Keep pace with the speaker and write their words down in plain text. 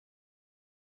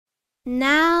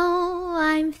Now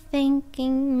I'm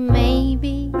thinking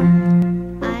maybe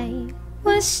I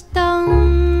was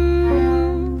stoned.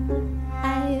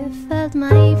 I felt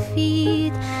my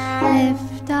feet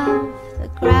lift off the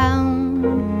ground,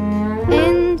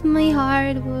 and my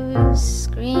heart was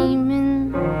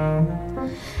screaming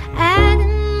at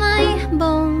my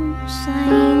bones.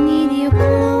 I need you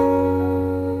closer.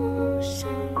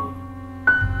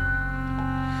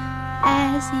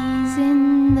 As he's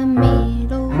in the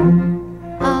middle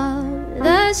of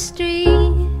the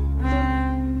street,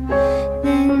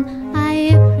 then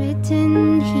I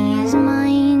pretend he's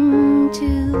mine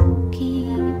to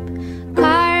keep.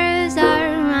 Cars are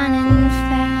running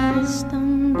fast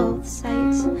on both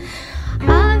sides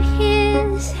of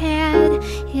his head.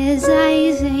 His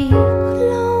eyes are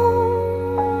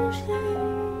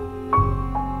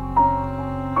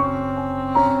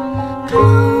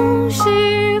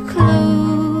closer, closer.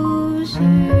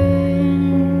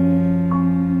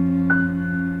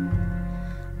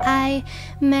 I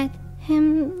met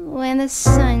him when the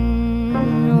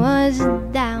sun was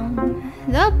down.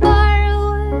 The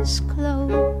bar was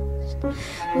closed.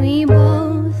 We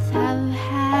both have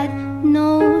had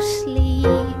no sleep.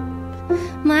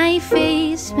 My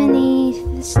face beneath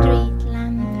the street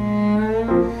lamp,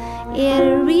 it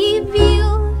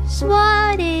reveals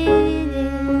what it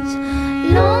is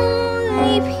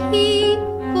lonely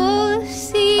people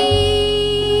seek.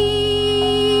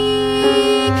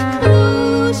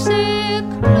 Closer,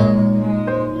 closer.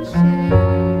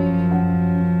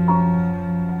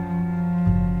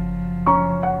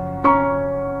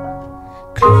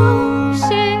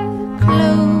 Closer,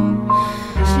 closer.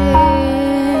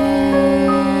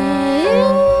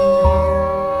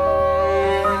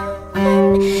 When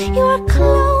you're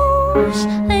close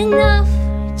enough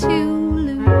to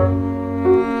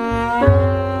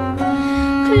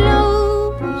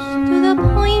close to the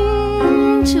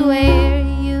point where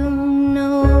you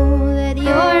know that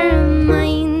your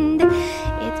mind,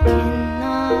 it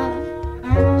cannot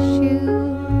choose.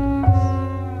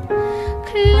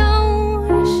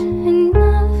 Close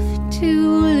enough to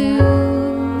lose.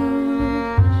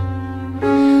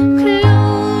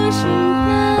 Close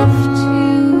enough to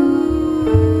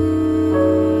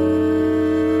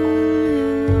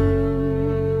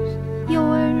lose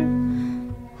your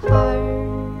heart.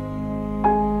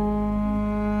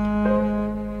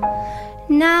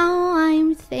 Now I'm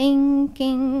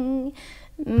thinking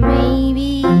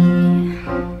maybe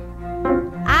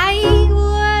I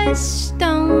was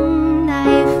stoned.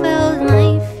 I felt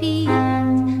my feet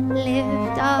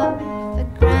lift off the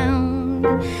ground,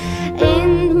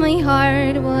 and my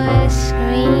heart was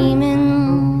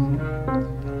screaming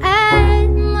at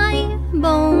my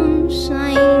bones.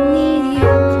 I need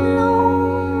you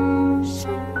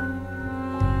closer.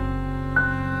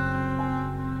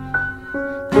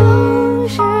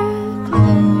 Closer,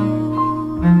 closer.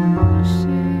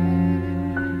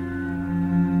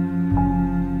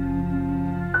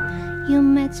 You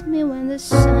met me when the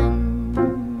sun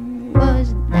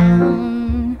was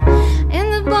down, and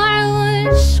the bar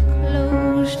was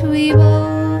closed. We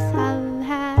both have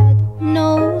had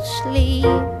no sleep.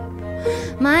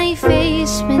 My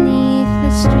face beneath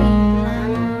the street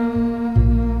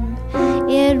lamp,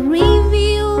 it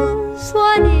reveals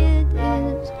what it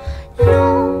is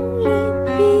lonely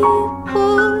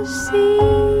people seek.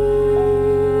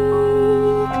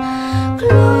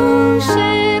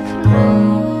 Closer,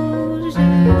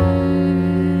 closer.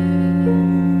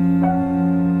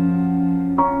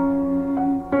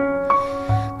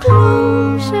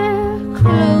 Closer,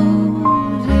 closer.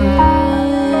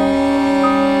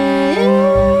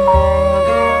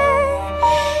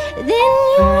 Then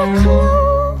you're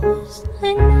close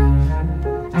enough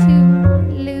to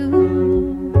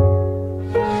lose.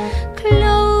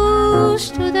 Close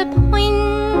to the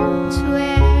point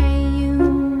where you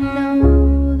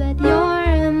know that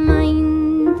your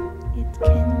mind, it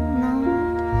cannot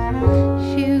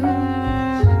choose.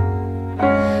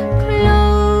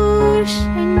 Close